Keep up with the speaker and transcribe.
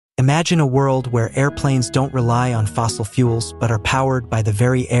Imagine a world where airplanes don't rely on fossil fuels but are powered by the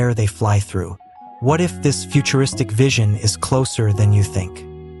very air they fly through. What if this futuristic vision is closer than you think?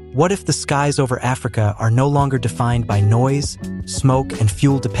 What if the skies over Africa are no longer defined by noise, smoke, and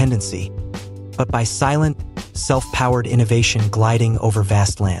fuel dependency, but by silent, self-powered innovation gliding over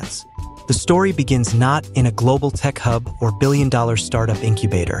vast lands? The story begins not in a global tech hub or billion-dollar startup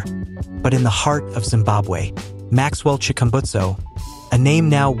incubator, but in the heart of Zimbabwe. Maxwell Chikumbutso, a name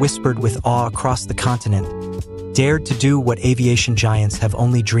now whispered with awe across the continent, dared to do what aviation giants have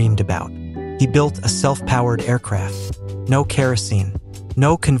only dreamed about. He built a self-powered aircraft. No kerosene,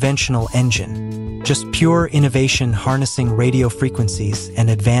 no conventional engine, just pure innovation harnessing radio frequencies and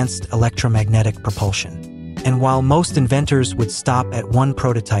advanced electromagnetic propulsion. And while most inventors would stop at one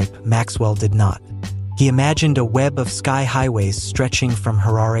prototype, Maxwell did not. He imagined a web of sky highways stretching from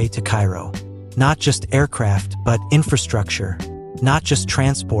Harare to Cairo. Not just aircraft, but infrastructure. Not just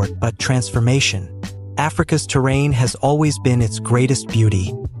transport, but transformation. Africa's terrain has always been its greatest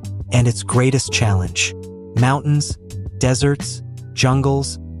beauty and its greatest challenge. Mountains, deserts,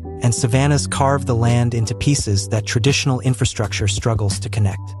 jungles, and savannas carve the land into pieces that traditional infrastructure struggles to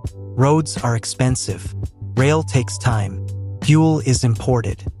connect. Roads are expensive. Rail takes time. Fuel is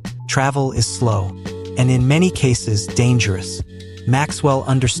imported. Travel is slow, and in many cases dangerous. Maxwell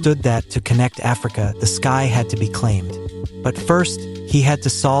understood that to connect Africa, the sky had to be claimed. But first, he had to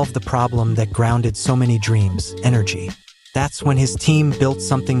solve the problem that grounded so many dreams: energy. That's when his team built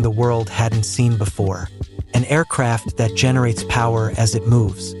something the world hadn't seen before. An aircraft that generates power as it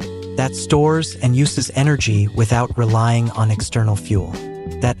moves, that stores and uses energy without relying on external fuel,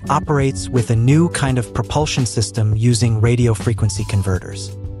 that operates with a new kind of propulsion system using radio frequency converters.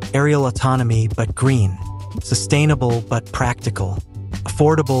 Aerial autonomy but green, sustainable but practical,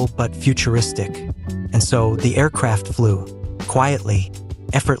 affordable but futuristic. And so the aircraft flew, quietly,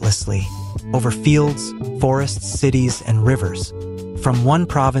 effortlessly, over fields, forests, cities, and rivers. From one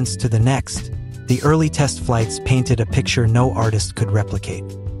province to the next, the early test flights painted a picture no artist could replicate.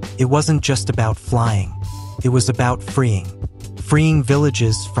 It wasn't just about flying. It was about freeing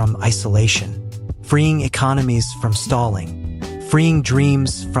villages from isolation, freeing economies from stalling, freeing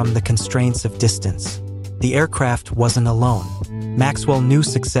dreams from the constraints of distance. The aircraft wasn't alone. Maxwell knew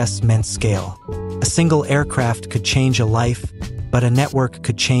success meant scale. A single aircraft could change a life, but a network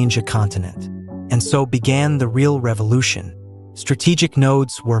could change a continent. And so began the real revolution. Strategic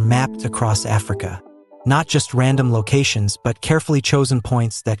nodes were mapped across Africa. Not just random locations, but carefully chosen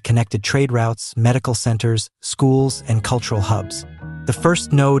points that connected trade routes, medical centers, schools, and cultural hubs. The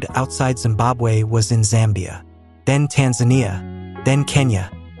first node outside Zimbabwe was in Zambia, then Tanzania, then Kenya,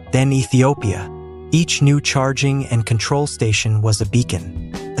 then Ethiopia. Each new charging and control station was a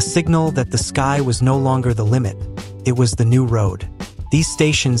beacon, a signal that the sky was no longer the limit, it was the new road. These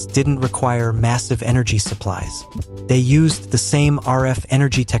stations didn't require massive energy supplies. They used the same RF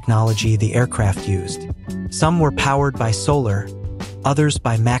energy technology the aircraft used. Some were powered by solar, others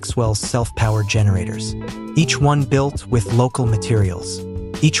by Maxwell's self-powered generators. Each one built with local materials,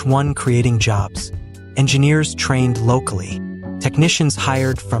 each one creating jobs. Engineers trained locally, technicians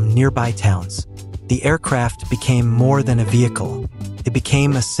hired from nearby towns. The aircraft became more than a vehicle. It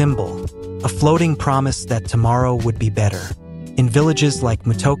became a symbol, a floating promise that tomorrow would be better. In villages like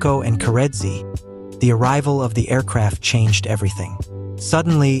Mutoko and Karedzi, the arrival of the aircraft changed everything.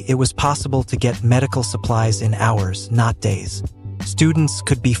 Suddenly, it was possible to get medical supplies in hours, not days. Students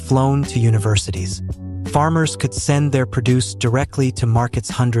could be flown to universities. Farmers could send their produce directly to markets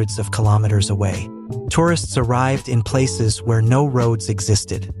hundreds of kilometers away. Tourists arrived in places where no roads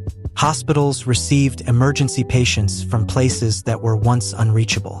existed. Hospitals received emergency patients from places that were once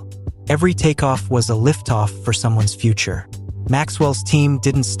unreachable. Every takeoff was a liftoff for someone's future. Maxwell's team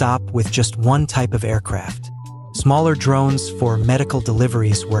didn't stop with just one type of aircraft. Smaller drones for medical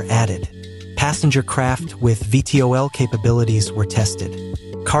deliveries were added. Passenger craft with VTOL capabilities were tested.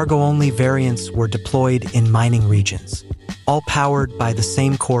 Cargo-only variants were deployed in mining regions, all powered by the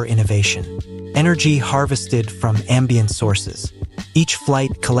same core innovation: energy harvested from ambient sources. Each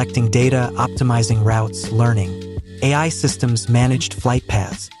flight collecting data, optimizing routes, learning. AI systems managed flight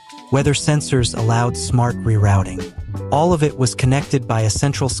paths. Weather sensors allowed smart rerouting. All of it was connected by a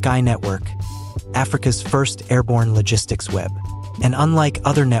central sky network, Africa's first airborne logistics web. And unlike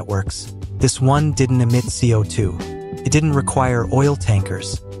other networks, this one didn't emit CO2. It didn't require oil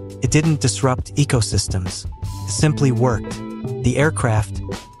tankers. It didn't disrupt ecosystems. It simply worked. The aircraft,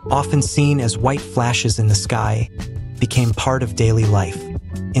 often seen as white flashes in the sky, became part of daily life.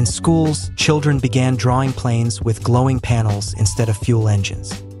 In schools, children began drawing planes with glowing panels instead of fuel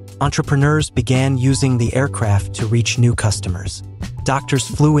engines. Entrepreneurs began using the aircraft to reach new customers. Doctors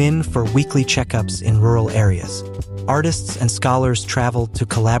flew in for weekly checkups in rural areas. Artists and scholars traveled to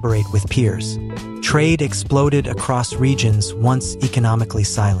collaborate with peers. Trade exploded across regions once economically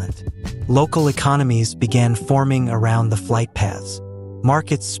silent. Local economies began forming around the flight paths.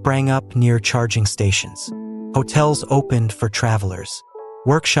 Markets sprang up near charging stations. Hotels opened for travelers.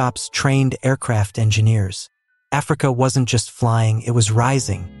 Workshops trained aircraft engineers. Africa wasn't just flying, it was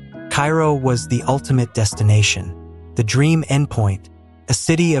rising. Cairo was the ultimate destination, the dream endpoint, a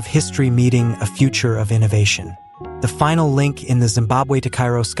city of history meeting a future of innovation. The final link in the Zimbabwe to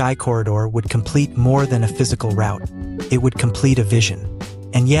Cairo sky corridor would complete more than a physical route. It would complete a vision.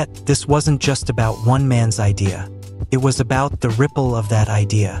 And yet, this wasn't just about one man's idea. It was about the ripple of that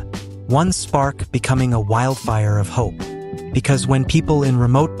idea. One spark becoming a wildfire of hope. Because when people in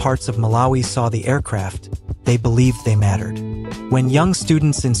remote parts of Malawi saw the aircraft, they believed they mattered. When young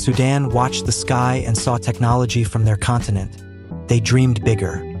students in Sudan watched the sky and saw technology from their continent, they dreamed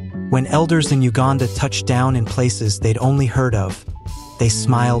bigger. When elders in Uganda touched down in places they'd only heard of, they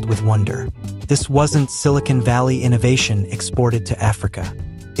smiled with wonder. This wasn't Silicon Valley innovation exported to Africa.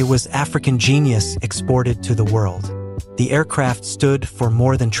 It was African genius exported to the world. The aircraft stood for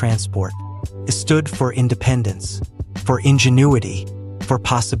more than transport. It stood for independence, for ingenuity, for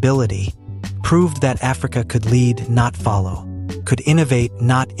possibility. Proved that Africa could lead, not follow, could innovate,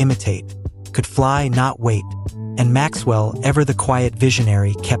 not imitate, could fly, not wait. And Maxwell, ever the quiet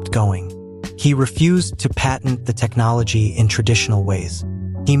visionary, kept going. He refused to patent the technology in traditional ways.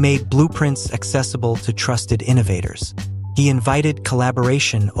 He made blueprints accessible to trusted innovators. He invited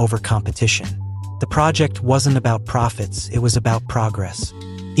collaboration over competition. The project wasn't about profits, it was about progress.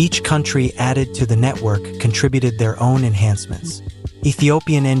 Each country added to the network contributed their own enhancements.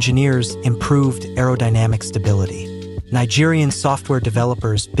 Ethiopian engineers improved aerodynamic stability. Nigerian software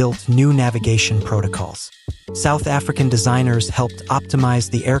developers built new navigation protocols. South African designers helped optimize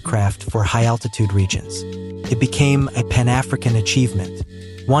the aircraft for high-altitude regions. It became a Pan-African achievement.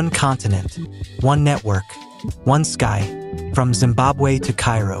 One continent, one network, one sky. From Zimbabwe to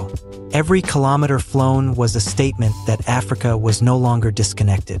Cairo, every kilometer flown was a statement that Africa was no longer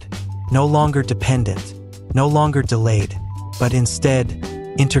disconnected, no longer dependent, no longer delayed, but instead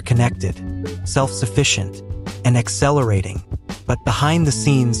interconnected, self-sufficient, and accelerating. But behind the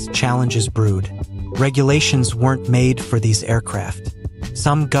scenes, challenges brewed. Regulations weren't made for these aircraft.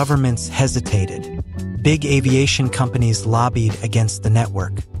 Some governments hesitated. Big aviation companies lobbied against the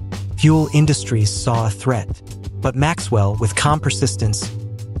network. Fuel industries saw a threat. But Maxwell, with calm persistence,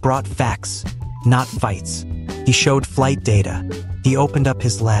 brought facts, not fights. He showed flight data. He opened up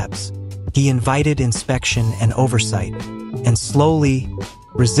his labs. He invited inspection and oversight. And slowly,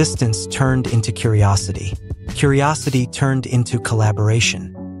 resistance turned into curiosity. Curiosity turned into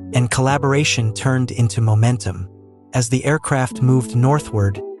collaboration. And collaboration turned into momentum. As the aircraft moved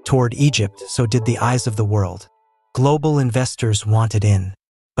northward toward Egypt, so did the eyes of the world. Global investors wanted in.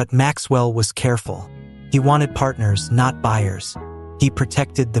 But Maxwell was careful. He wanted partners, not buyers. He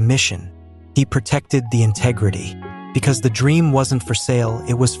protected the mission. He protected the integrity. Because the dream wasn't for sale,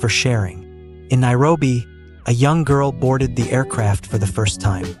 it was for sharing. In Nairobi, a young girl boarded the aircraft for the first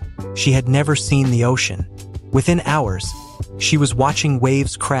time. She had never seen the ocean. Within hours, she was watching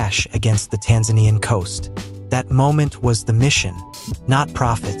waves crash against the Tanzanian coast. That moment was the mission, not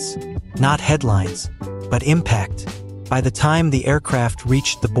profits, not headlines, but impact. By the time the aircraft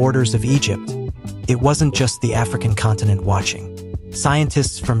reached the borders of Egypt, it wasn't just the African continent watching.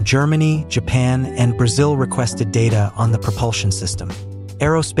 Scientists from Germany, Japan, and Brazil requested data on the propulsion system.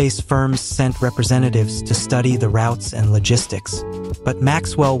 Aerospace firms sent representatives to study the routes and logistics. But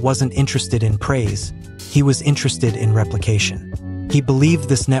Maxwell wasn't interested in praise. He was interested in replication. He believed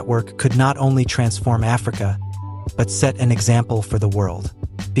this network could not only transform Africa, but set an example for the world.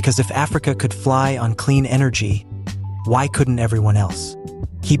 Because if Africa could fly on clean energy, why couldn't everyone else?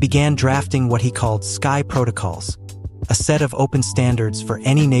 He began drafting what he called Sky Protocols, a set of open standards for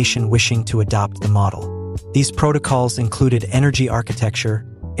any nation wishing to adopt the model. These protocols included energy architecture,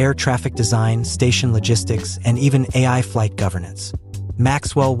 air traffic design, station logistics, and even AI flight governance.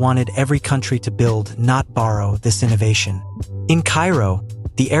 Maxwell wanted every country to build, not borrow, this innovation. In Cairo,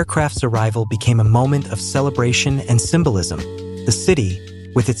 the aircraft's arrival became a moment of celebration and symbolism. The city,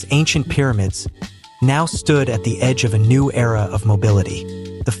 with its ancient pyramids, now stood at the edge of a new era of mobility.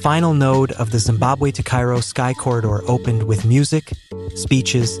 The final node of the Zimbabwe to Cairo sky corridor opened with music,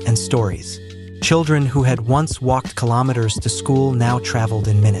 speeches, and stories. Children who had once walked kilometers to school now traveled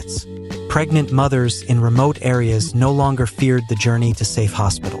in minutes. Pregnant mothers in remote areas no longer feared the journey to safe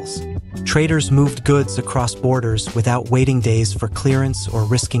hospitals. Traders moved goods across borders without waiting days for clearance or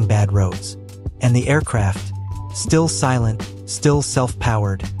risking bad roads. And the aircraft, still silent, still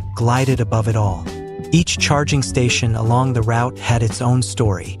self-powered, glided above it all. Each charging station along the route had its own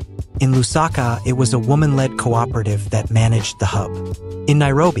story. In Lusaka, it was a woman-led cooperative that managed the hub. In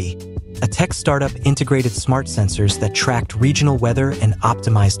Nairobi, a tech startup integrated smart sensors that tracked regional weather and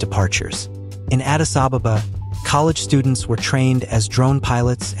optimized departures. In Addis Ababa, college students were trained as drone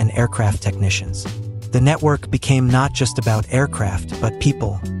pilots and aircraft technicians. The network became not just about aircraft, but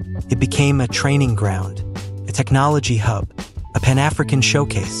people. It became a training ground, a technology hub, a Pan-African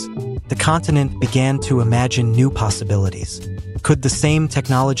showcase. The continent began to imagine new possibilities. Could the same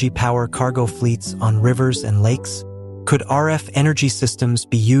technology power cargo fleets on rivers and lakes? Could RF energy systems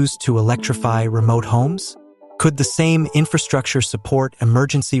be used to electrify remote homes? Could the same infrastructure support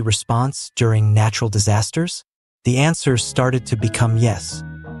emergency response during natural disasters? The answers started to become yes,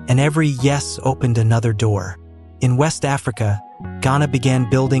 and every yes opened another door. In West Africa, Ghana began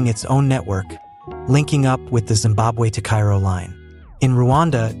building its own network, linking up with the Zimbabwe to Cairo line. In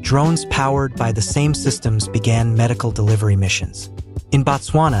Rwanda, drones powered by the same systems began medical delivery missions. In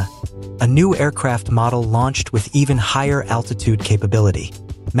Botswana, a new aircraft model launched with even higher altitude capability.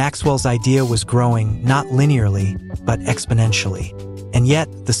 Maxwell's idea was growing not linearly, but exponentially. And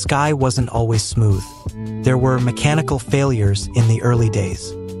yet, the sky wasn't always smooth. There were mechanical failures in the early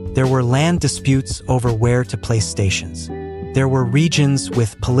days. There were land disputes over where to place stations. There were regions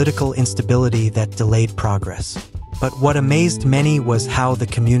with political instability that delayed progress. But what amazed many was how the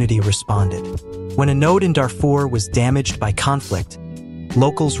community responded. When a node in Darfur was damaged by conflict,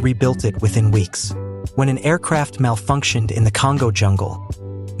 locals rebuilt it within weeks. When an aircraft malfunctioned in the Congo jungle,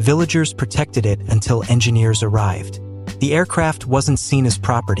 villagers protected it until engineers arrived. The aircraft wasn't seen as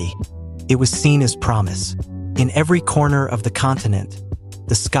property, it was seen as promise. In every corner of the continent,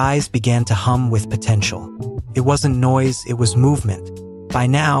 the skies began to hum with potential. It wasn't noise, it was movement. By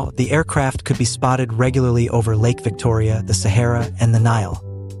now, the aircraft could be spotted regularly over Lake Victoria, the Sahara, and the Nile.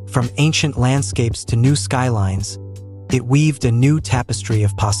 From ancient landscapes to new skylines, it weaved a new tapestry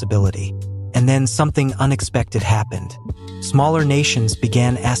of possibility. And then something unexpected happened. Smaller nations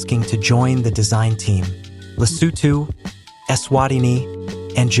began asking to join the design team. Lesotho, Eswatini,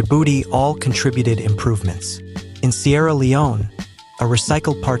 and Djibouti all contributed improvements. In Sierra Leone, a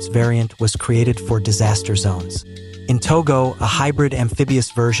recycled parts variant was created for disaster zones. In Togo, a hybrid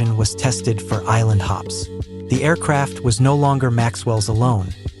amphibious version was tested for island hops. The aircraft was no longer Maxwell's alone.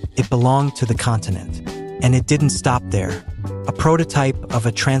 It belonged to the continent. And it didn't stop there. A prototype of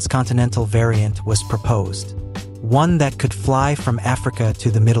a transcontinental variant was proposed. One that could fly from Africa to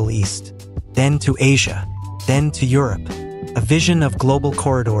the Middle East, then to Asia, then to Europe. A vision of global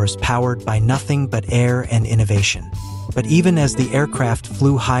corridors powered by nothing but air and innovation. But even as the aircraft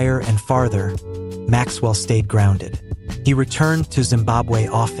flew higher and farther, Maxwell stayed grounded. He returned to Zimbabwe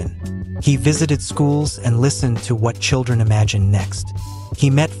often. He visited schools and listened to what children imagined next. He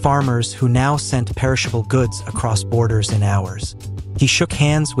met farmers who now sent perishable goods across borders in hours. He shook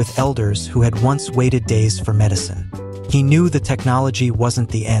hands with elders who had once waited days for medicine. He knew the technology wasn't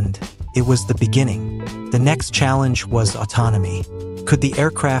the end, it was the beginning. The next challenge was autonomy. Could the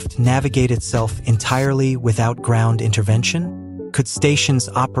aircraft navigate itself entirely without ground intervention? Could stations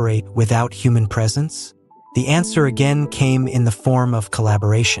operate without human presence? The answer again came in the form of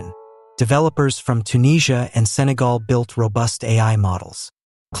collaboration. Developers from Tunisia and Senegal built robust AI models.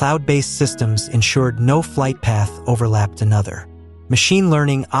 Cloud-based systems ensured no flight path overlapped another. Machine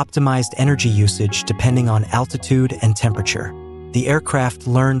learning optimized energy usage depending on altitude and temperature. The aircraft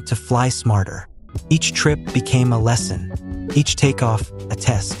learned to fly smarter. Each trip became a lesson. Each takeoff, a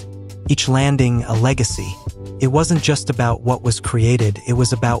test. Each landing, a legacy. It wasn't just about what was created, it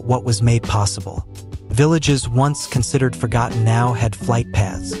was about what was made possible. Villages once considered forgotten now had flight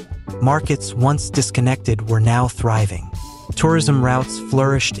paths. Markets once disconnected were now thriving. Tourism routes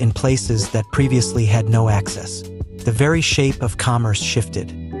flourished in places that previously had no access. The very shape of commerce shifted.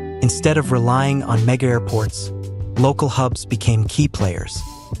 Instead of relying on mega airports, local hubs became key players.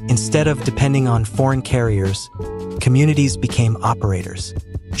 Instead of depending on foreign carriers, communities became operators.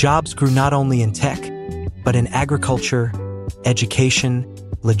 Jobs grew not only in tech, but in agriculture, education,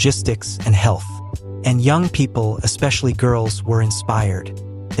 logistics, and health. And young people, especially girls, were inspired.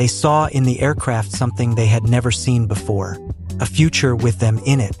 They saw in the aircraft something they had never seen before, a future with them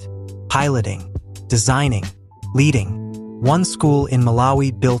in it, piloting, designing, leading. One school in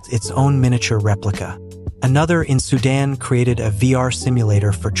Malawi built its own miniature replica. Another in Sudan created a VR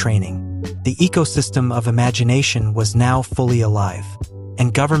simulator for training. The ecosystem of imagination was now fully alive.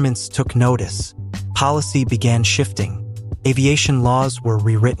 And governments took notice. Policy began shifting. Aviation laws were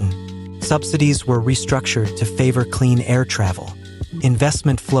rewritten. Subsidies were restructured to favor clean air travel.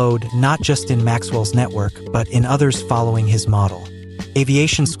 Investment flowed not just in Maxwell's network, but in others following his model.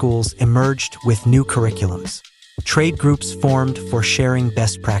 Aviation schools emerged with new curriculums. Trade groups formed for sharing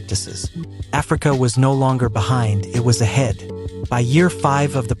best practices. Africa was no longer behind, it was ahead. By year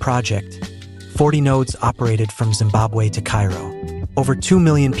 5 of the project, 40 nodes operated from Zimbabwe to Cairo. Over 2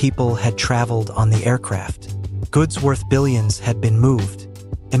 million people had traveled on the aircraft. Goods worth billions had been moved.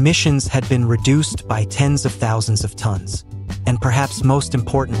 Emissions had been reduced by tens of thousands of tons. And perhaps most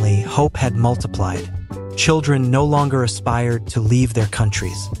importantly, hope had multiplied. Children no longer aspired to leave their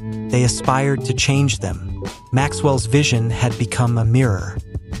countries. They aspired to change them. Maxwell's vision had become a mirror.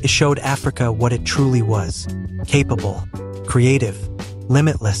 It showed Africa what it truly was: capable, creative,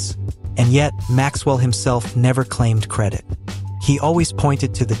 limitless. And yet, Maxwell himself never claimed credit. He always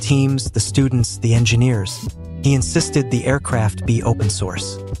pointed to the teams, the students, the engineers. He insisted the aircraft be open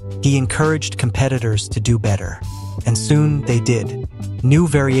source. He encouraged competitors to do better. And soon they did. New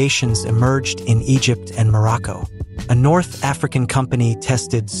variations emerged in Egypt and Morocco. A North African company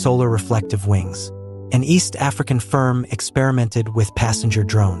tested solar reflective wings. An East African firm experimented with passenger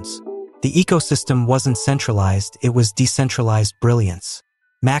drones. The ecosystem wasn't centralized, it was decentralized brilliance.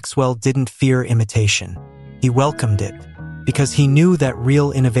 Maxwell didn't fear imitation. He welcomed it, because he knew that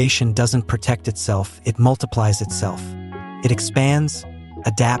real innovation doesn't protect itself, it multiplies itself. It expands,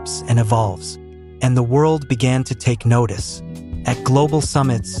 adapts, and evolves. And the world began to take notice. At global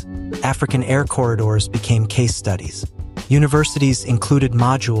summits, African air corridors became case studies. Universities included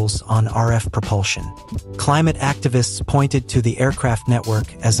modules on RF propulsion. Climate activists pointed to the aircraft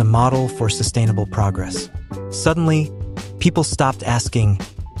network as a model for sustainable progress. Suddenly, people stopped asking,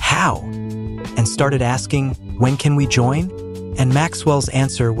 "How?" and started asking, "When can we join?" And Maxwell's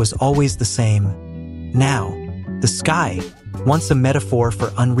answer was always the same: now. The sky, once a metaphor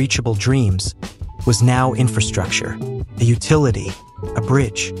for unreachable dreams, was now infrastructure, a utility, a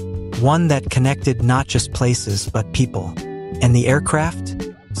bridge, one that connected not just places but people. And the aircraft?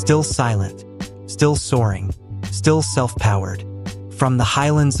 Still silent, still soaring, still self-powered. From the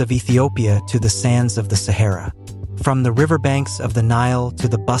highlands of Ethiopia to the sands of the Sahara. From the riverbanks of the Nile to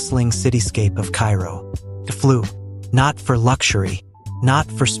the bustling cityscape of Cairo. It flew, not for luxury, not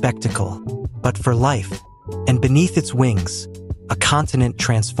for spectacle, but for life. And beneath its wings, a continent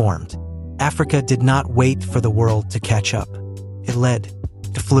transformed. Africa did not wait for the world to catch up. It led,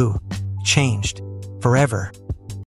 it flew, changed, forever.